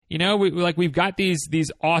You know, we've got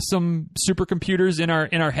these awesome supercomputers in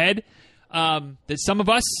our head that some of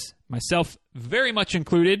us, myself very much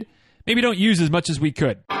included, maybe don't use as much as we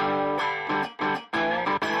could.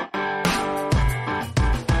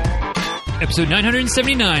 Episode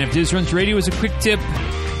 979 of Diz Runs Radio is a quick tip,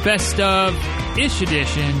 best of ish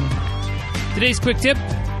edition. Today's quick tip: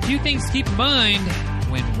 a few things to keep in mind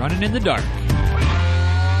when running in the dark.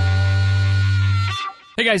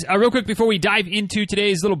 Hey guys, real quick before we dive into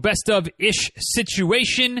today's little best of ish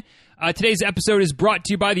situation, today's episode is brought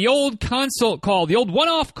to you by the old consult call, the old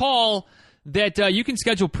one-off call that you can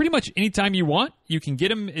schedule pretty much anytime you want. You can get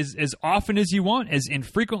them as often as you want, as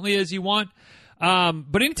infrequently as you want.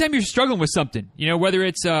 But anytime you're struggling with something, you know, whether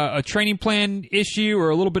it's a training plan issue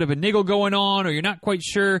or a little bit of a niggle going on, or you're not quite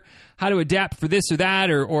sure how to adapt for this or that,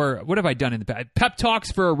 or what have I done in the past? Pep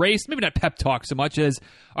talks for a race, maybe not pep talk so much as,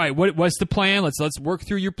 all right, what's the plan? Let's work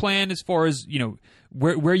through your plan as far as, you know,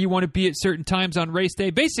 where you want to be at certain times on race day.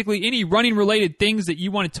 Basically, any running related things that you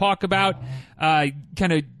want to talk about,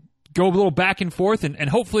 kind of go a little back and forth and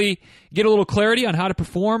hopefully get a little clarity on how to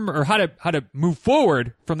perform or how to move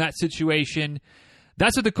forward from that situation.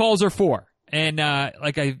 That's what the calls are for. And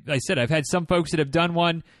like I said, I've had some folks that have done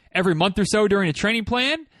one every month or so during a training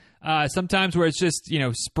plan. Sometimes where it's just, you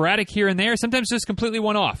know, sporadic here and there. Sometimes just completely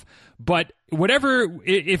one-off. But whatever,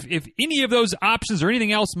 if any of those options or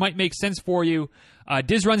anything else might make sense for you,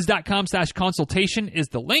 dizruns.com/consultation is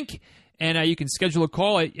the link. And you can schedule a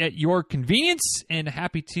call at your convenience, and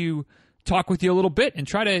happy to talk with you a little bit and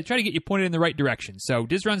try to get you pointed in the right direction. So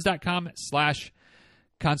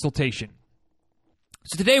dizruns.com/consultation.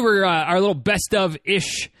 So today we're our little best of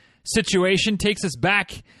ish situation takes us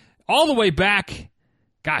back all the way back.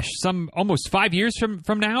 Gosh, almost 5 years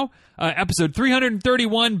from now. Episode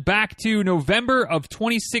 331 back to November of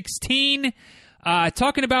 2016.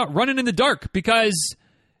 Talking about running in the dark because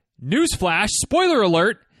newsflash, spoiler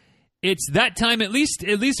alert. It's that time, at least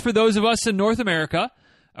for those of us in North America,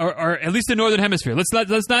 or at least the Northern Hemisphere.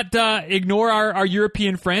 Let's not ignore our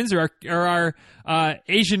European friends or our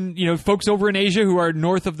Asian, you know, folks over in Asia who are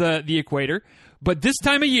north of the equator. But this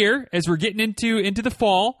time of year, as we're getting into the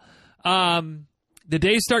fall, the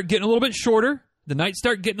days start getting a little bit shorter, the nights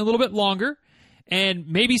start getting a little bit longer, and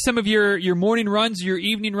maybe some of your morning runs, your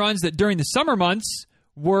evening runs that during the summer months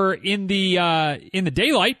were in the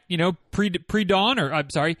daylight, you know, pre-dawn, or I'm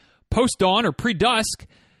sorry, post-dawn or pre-dusk,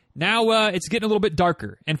 now it's getting a little bit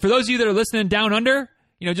darker. And for those of you that are listening down under,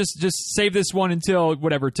 you know, just save this one until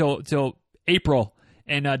till April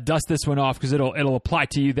and dust this one off because it'll apply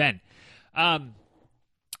to you then.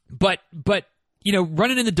 But you know,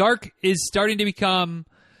 running in the dark is starting to become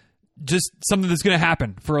just something that's going to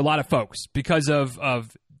happen for a lot of folks because of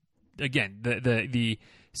again the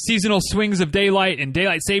seasonal swings of daylight, and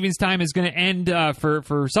daylight savings time is going to end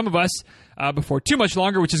for some of us before too much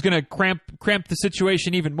longer, which is going to cramp the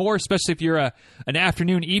situation even more, especially if you're an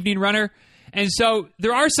afternoon, evening runner. And so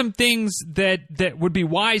there are some things that would be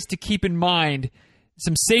wise to keep in mind,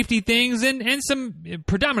 some safety things and some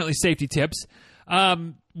predominantly safety tips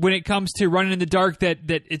when it comes to running in the dark that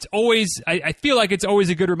it's always, I feel like it's always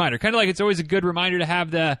a good reminder. Kind of like it's always a good reminder to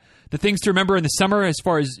have the things to remember in the summer as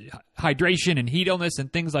far as hydration and heat illness and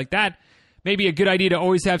things like that. Maybe a good idea to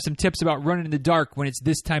always have some tips about running in the dark when it's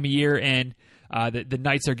this time of year and the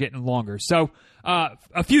nights are getting longer. So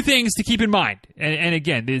a few things to keep in mind. And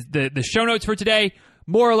again, the show notes for today,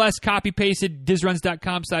 more or less copy-pasted,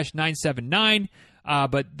 dizruns.com/979.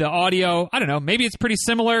 But the audio, I don't know, maybe it's pretty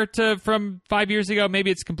similar to from 5 years ago. Maybe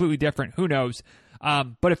it's completely different. Who knows?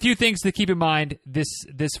 But a few things to keep in mind this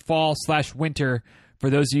fall/winter for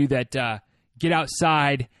those of you that get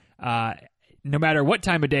outside, no matter what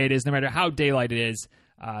time of day it is, no matter how daylight it is,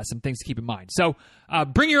 some things to keep in mind. So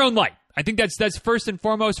bring your own light. I think that's first and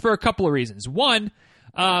foremost for a couple of reasons. One,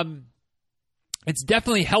 it's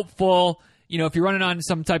definitely helpful, you know, if you're running on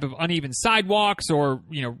some type of uneven sidewalks or,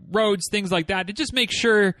 you know, roads, things like that, to just make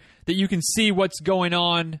sure that you can see what's going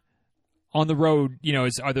on the road. You know,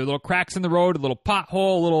 are there little cracks in the road, a little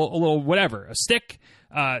pothole, a little whatever, a stick,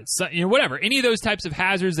 you know, whatever. Any of those types of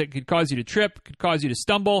hazards that could cause you to trip, could cause you to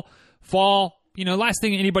stumble, fall. You know, last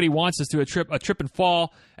thing anybody wants is to a trip and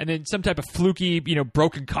fall, and then some type of fluky, you know,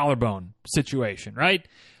 broken collarbone situation, right?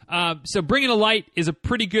 So bringing a light is a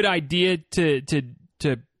pretty good idea to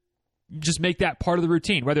just make that part of the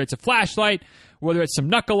routine, whether it's a flashlight, whether it's some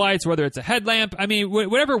knuckle lights, whether it's a headlamp. I mean,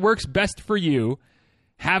 whatever works best for you,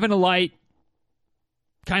 having a light,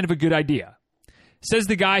 kind of a good idea. Says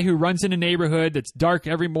the guy who runs in a neighborhood that's dark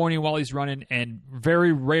every morning while he's running and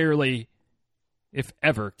very rarely if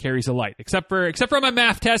ever, carries a light. Except for on my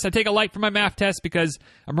math test. I take a light for my math test because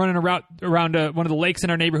I'm running around one of the lakes in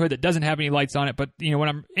our neighborhood that doesn't have any lights on it. But when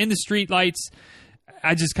I'm in the street lights,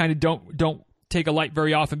 I just kind of don't take a light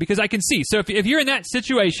very often because I can see. So if you're in that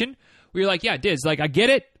situation where you're like, yeah, Diz, like I get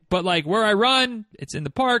it, but like where I run, it's in the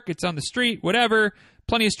park, it's on the street, whatever,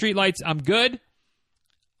 plenty of street lights, I'm good.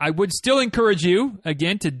 I would still encourage you,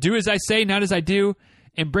 again, to do as I say, not as I do,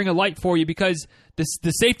 and bring a light for you because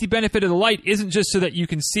the safety benefit of the light isn't just so that you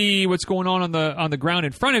can see what's going on the ground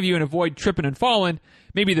in front of you and avoid tripping and falling.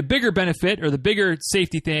 Maybe the bigger benefit or the bigger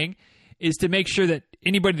safety thing is to make sure that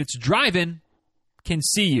anybody that's driving can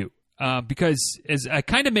see you. Because as I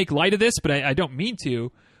kind of make light of this, but I don't mean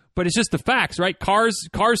to, but it's just the facts, right? Cars,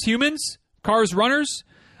 humans, cars, runners.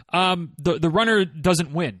 The runner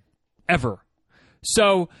doesn't win ever.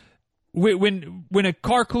 So when a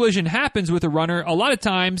car collision happens with a runner, a lot of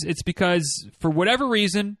times it's because for whatever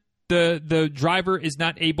reason the driver is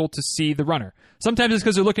not able to see the runner. Sometimes it's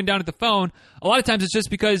because they're looking down at the phone. A lot of times it's just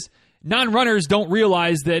because non-runners don't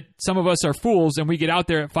realize that some of us are fools and we get out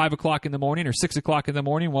there at 5 o'clock in the morning or 6 o'clock in the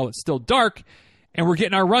morning while it's still dark and we're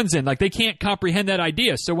getting our runs in. Like they can't comprehend that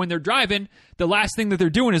idea. So when they're driving, the last thing that they're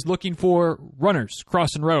doing is looking for runners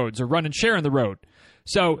crossing roads or running sharing the road.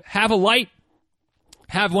 So have a light,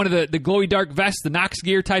 have one of the glowy dark vests, the Knox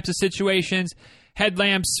gear types of situations,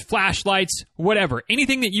 headlamps, flashlights, whatever.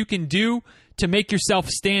 Anything that you can do to make yourself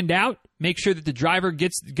stand out, make sure that the driver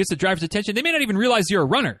gets the driver's attention. They may not even realize you're a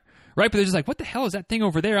runner, right? But they're just like, what the hell is that thing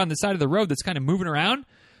over there on the side of the road that's kind of moving around?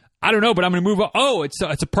 I don't know, but I'm going to move. Oh, it's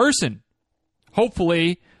a person.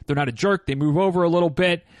 Hopefully, they're not a jerk. They move over a little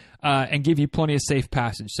bit and give you plenty of safe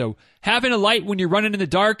passage. So having a light when you're running in the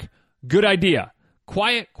dark, good idea.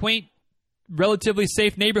 Quiet, quaint, relatively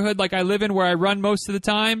safe neighborhood like I live in where I run most of the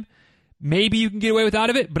time, maybe you can get away without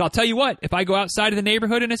it. But I'll tell you what, if I go outside of the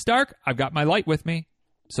neighborhood and it's dark, I've got my light with me.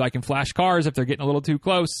 So I can flash cars if they're getting a little too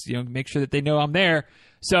close, make sure that they know I'm there.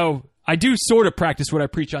 So I do sort of practice what I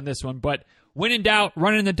preach on this one. But when in doubt,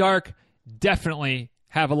 running in the dark, definitely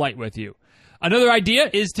have a light with you. Another idea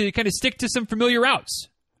is to kind of stick to some familiar routes,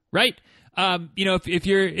 right?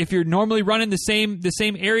 If you're normally running the same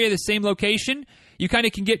area, the same location, you kind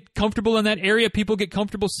of can get comfortable in that area. People get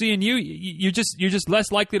comfortable seeing you. You're just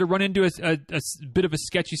less likely to run into a bit of a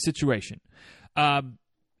sketchy situation.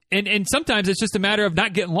 And sometimes it's just a matter of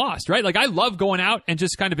not getting lost, right? Like I love going out and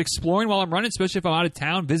just kind of exploring while I'm running, especially if I'm out of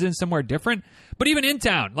town, visiting somewhere different. But even in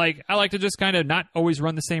town, like I like to just kind of not always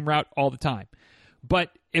run the same route all the time.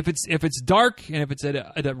 But if it's dark and if it's at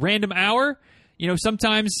a random hour,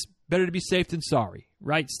 sometimes better to be safe than sorry,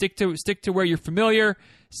 right? Stick to where you're familiar.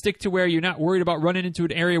 Stick to where you're not worried about running into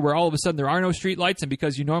an area where all of a sudden there are no street lights, and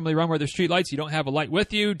because you normally run where there's street lights, you don't have a light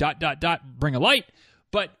with you. ... Bring a light.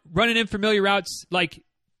 But running in familiar routes, like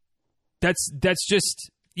that's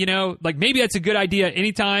just like maybe that's a good idea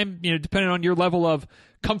anytime, depending on your level of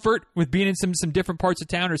comfort with being in some different parts of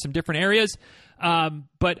town or some different areas.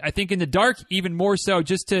 But I think in the dark, even more so,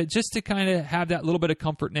 just to kind of have that little bit of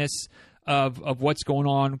comfortness of what's going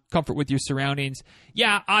on, comfort with your surroundings.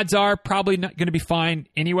 Yeah, odds are probably not going to be fine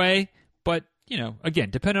anyway. But,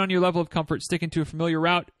 again, depending on your level of comfort, sticking to a familiar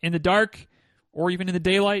route in the dark or even in the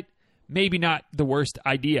daylight, maybe not the worst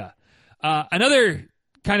idea. Another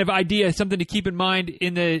kind of idea, something to keep in mind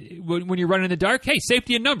when you're running in the dark, hey,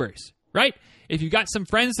 safety in numbers, right? If you've got some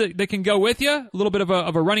friends that can go with you, a little bit of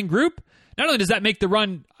a running group, not only does that make the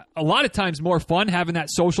run a lot of times more fun, having that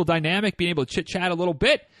social dynamic, being able to chit-chat a little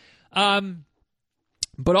bit,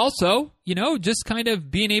 but also, just kind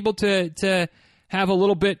of being able to have a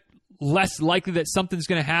little bit less likely that something's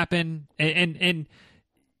going to happen. And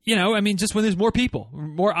just when there's more people,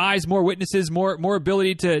 more eyes, more witnesses, more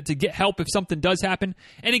ability to get help if something does happen.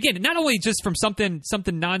 And again, not only just from something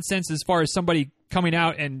nonsense as far as somebody coming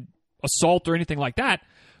out and assault or anything like that,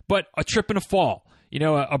 but a trip and a fall.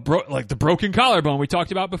 Like the broken collarbone we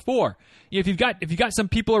talked about before. If you've got some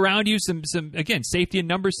people around you, some again safety in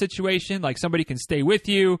numbers situation, like somebody can stay with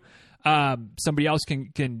you, somebody else can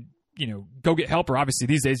go get help. Or obviously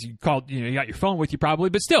these days you got your phone with you probably,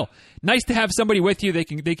 but still nice to have somebody with you. They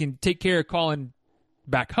can take care of calling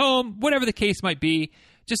back home, whatever the case might be.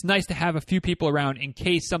 Just nice to have a few people around in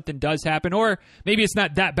case something does happen, or maybe it's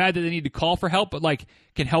not that bad that they need to call for help, but like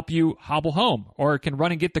can help you hobble home or can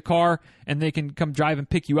run and get the car and they can come drive and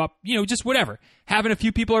pick you up, just whatever. Having a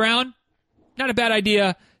few people around, not a bad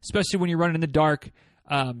idea, especially when you're running in the dark,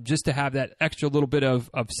 just to have that extra little bit of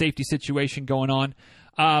safety situation going on.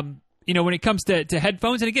 When it comes to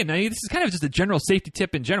headphones, and again, this is kind of just a general safety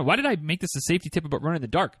tip in general. Why did I make this a safety tip about running in the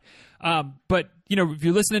dark? But, if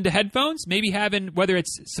you're listening to headphones, maybe having, whether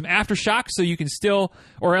it's some aftershock so you can still,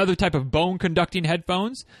 or other type of bone conducting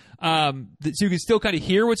headphones, so you can still kind of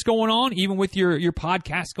hear what's going on, even with your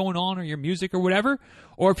podcast going on or your music or whatever.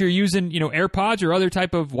 Or if you're using, AirPods or other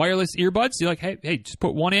type of wireless earbuds, you're like, hey, just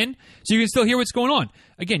put one in so you can still hear what's going on.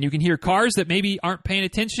 Again, you can hear cars that maybe aren't paying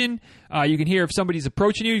attention. You can hear if somebody's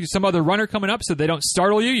approaching you, some other runner coming up so they don't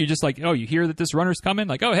startle you. You just like, you hear that this runner's coming,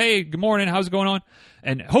 like, oh, hey, good morning, how's it going on?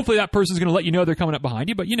 And hopefully that person's going to let you know they're coming up behind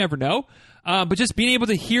you, but you never know. But just being able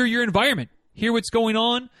to hear your environment, hear what's going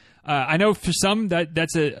on. I know for some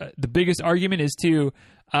that's the biggest argument is to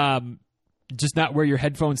just not wear your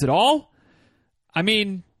headphones at all. I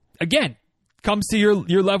mean, again, comes to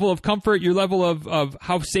your level of comfort, your level of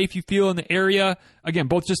how safe you feel in the area. Again,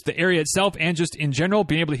 both just the area itself and just in general,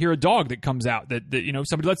 being able to hear a dog that comes out. That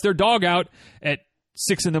somebody lets their dog out at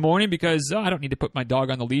 6 a.m. because I don't need to put my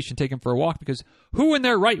dog on the leash and take him for a walk, because who in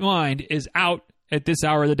their right mind is out at this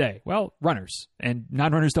hour of the day? Well, runners. And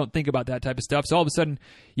non-runners don't think about that type of stuff. So all of a sudden,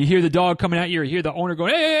 you hear the dog coming at you, or you hear the owner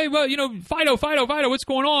going, hey, well, Fido, what's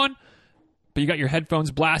going on? But you got your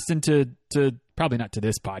headphones blasting to probably not to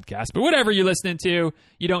this podcast, but whatever you're listening to,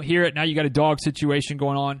 you don't hear it. Now you got a dog situation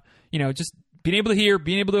going on. Just being able to hear,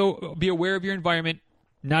 being able to be aware of your environment,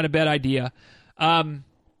 not a bad idea. And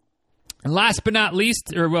last but not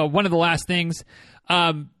least, one of the last things,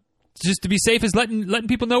 just to be safe is letting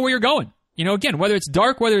people know where you're going. Again, whether it's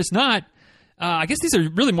dark, whether it's not, I guess these are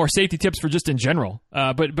really more safety tips for just in general,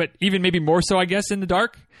 but even maybe more so, I guess, in the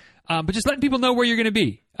dark. But just letting people know where you're going to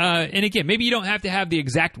be. And again, maybe you don't have to have the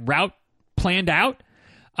exact route planned out.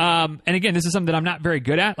 And again, this is something that I'm not very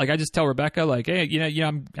good at. Like, I just tell Rebecca, like, hey,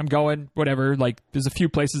 I'm going, whatever. Like, there's a few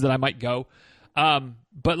places that I might go.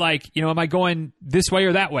 But like, am I going this way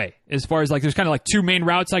or that way? As far as like, there's kind of like two main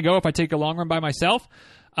routes I go if I take a long run by myself.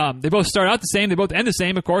 They both start out the same. They both end the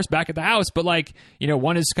same, of course, back at the house. But like,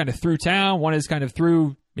 one is kind of through town. One is kind of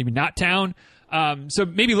through maybe not town. So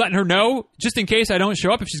maybe letting her know, just in case I don't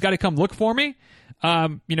show up, if she's got to come look for me,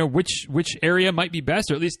 which area might be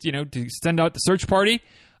best, or at least, to send out the search party.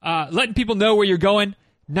 Letting people know where you're going,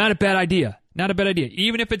 not a bad idea. Not a bad idea.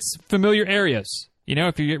 Even if it's familiar areas.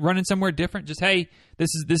 If you're running somewhere different, just, hey,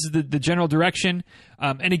 this is the general direction.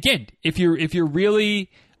 And again, if you're really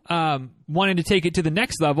wanting to take it to the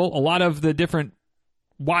next level, a lot of the different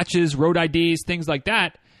watches, road IDs, things like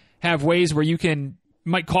that, have ways where you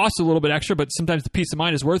might cost a little bit extra, but sometimes the peace of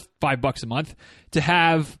mind is worth $5 a month to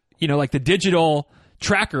have, like the digital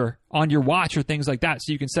tracker on your watch or things like that.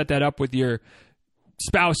 So you can set that up with your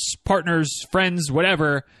spouse, partners, friends,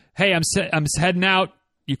 whatever. Hey, I'm heading out.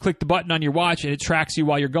 You click the button on your watch and it tracks you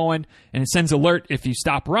while you're going, and it sends alert if you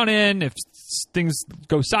stop running, if things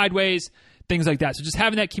go sideways, things like that. So just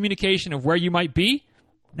having that communication of where you might be,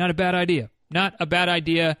 not a bad idea. Not a bad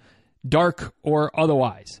idea, dark or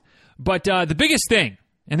otherwise. But the biggest thing,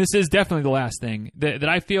 and this is definitely the last thing, that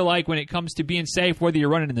I feel like when it comes to being safe, whether you're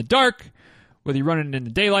running in the dark, whether you're running in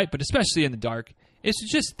the daylight, but especially in the dark, is to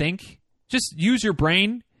just think. Just use your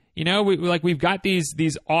brain. We've got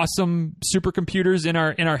these awesome supercomputers in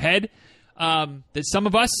our head that some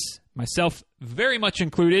of us, myself very much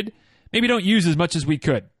included, maybe don't use as much as we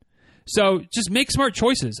could. So just make smart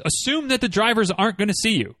choices. Assume that the drivers aren't going to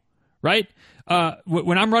see you, right?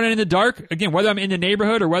 When I'm running in the dark, again, whether I'm in the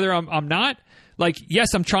neighborhood or whether I'm not, like,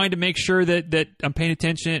 yes, I'm trying to make sure that I'm paying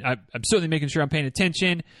attention. I'm certainly making sure I'm paying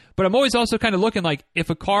attention, but I'm always also kind of looking like if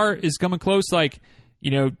a car is coming close, like,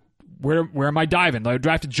 where am I diving? Do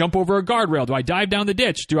I have to jump over a guardrail? Do I dive down the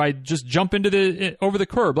ditch? Do I just jump over the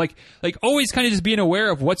curb? Like always kind of just being aware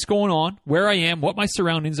of what's going on, where I am, what my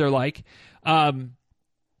surroundings are like.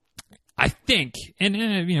 I think, and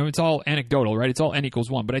it's all anecdotal, right? It's all N equals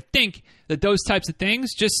 1. But I think that those types of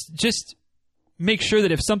things just make sure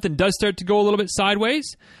that if something does start to go a little bit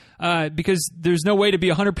sideways, because there's no way to be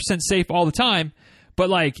 100% safe all the time. But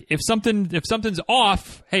like if something's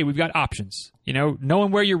off, hey, we've got options.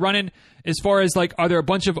 Knowing where you're running, as far as like, are there a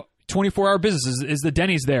bunch of 24-hour businesses? Is the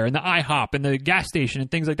Denny's there, and the IHOP, and the gas station, and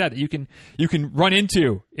things like that you can run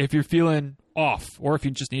into if you're feeling off, or if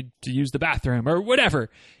you just need to use the bathroom or whatever.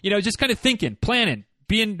 Just kind of thinking, planning,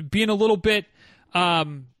 being a little bit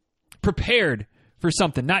prepared for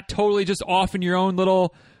something, not totally just off in your own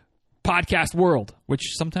little podcast world,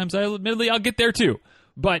 which sometimes I'll get there too.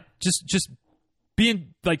 But just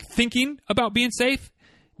being like thinking about being safe,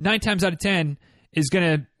 9 times out of 10 is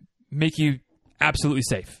going to make you absolutely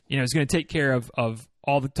safe. It's going to take care of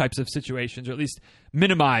all the types of situations, or at least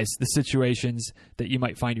minimize the situations that you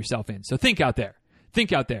might find yourself in. So think out there.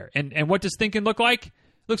 And what does thinking look like? It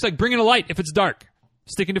looks like bringing a light if it's dark,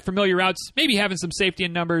 sticking to familiar routes, maybe having some safety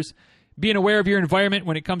in numbers, being aware of your environment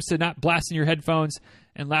when it comes to not blasting your headphones,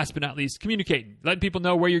 and last but not least, communicating. Letting people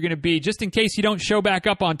know where you're going to be, just in case you don't show back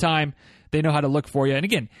up on time. They know how to look for you. And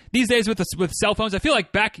again, these days with cell phones, I feel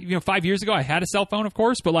like back 5 years ago, I had a cell phone, of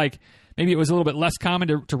course, but like maybe it was a little bit less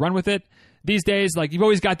common to run with it. These days, like you've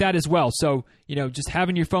always got that as well. So, just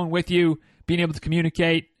having your phone with you, being able to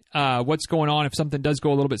communicate what's going on. If something does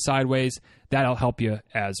go a little bit sideways, that'll help you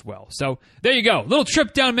as well. So there you go. Little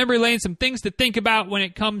trip down memory lane, some things to think about when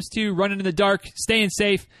it comes to running in the dark, staying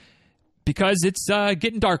safe, because it's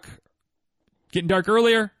getting dark. Getting dark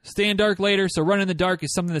earlier, staying dark later. So running in the dark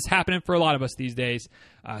is something that's happening for a lot of us these days.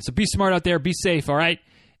 So be smart out there. Be safe, all right?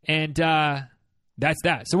 And that's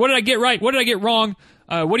that. So what did I get right? What did I get wrong?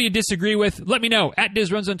 What do you disagree with? Let me know. At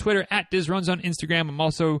DizRuns on Twitter, at DizRuns on Instagram. I'm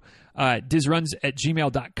also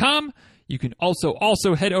DizRuns@gmail.com. You can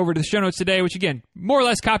also head over to the show notes today, which, again, more or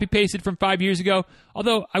less copy-pasted from 5 years ago.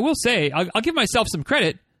 Although I will say, I'll give myself some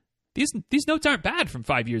credit. These notes aren't bad from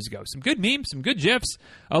 5 years ago. Some good memes, some good GIFs,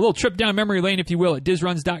 a little trip down memory lane, if you will, at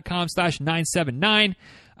DizRuns.com/979.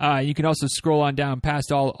 You can also scroll on down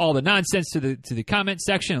past all the nonsense to the comment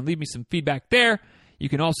section and leave me some feedback there. You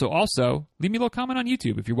can also leave me a little comment on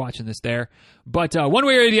YouTube if you're watching this there. But one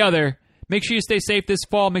way or the other, make sure you stay safe this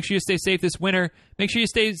fall. Make sure you stay safe this winter. Make sure you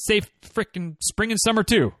stay safe frickin' spring and summer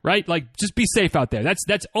too, right? Like, just be safe out there.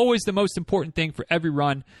 That's always the most important thing for every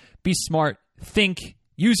run. Be smart. Think.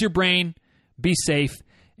 Use your brain. Be safe.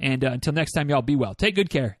 And until next time, y'all, be well. Take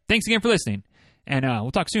good care. Thanks again for listening. And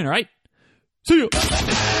we'll talk soon, all right? See you.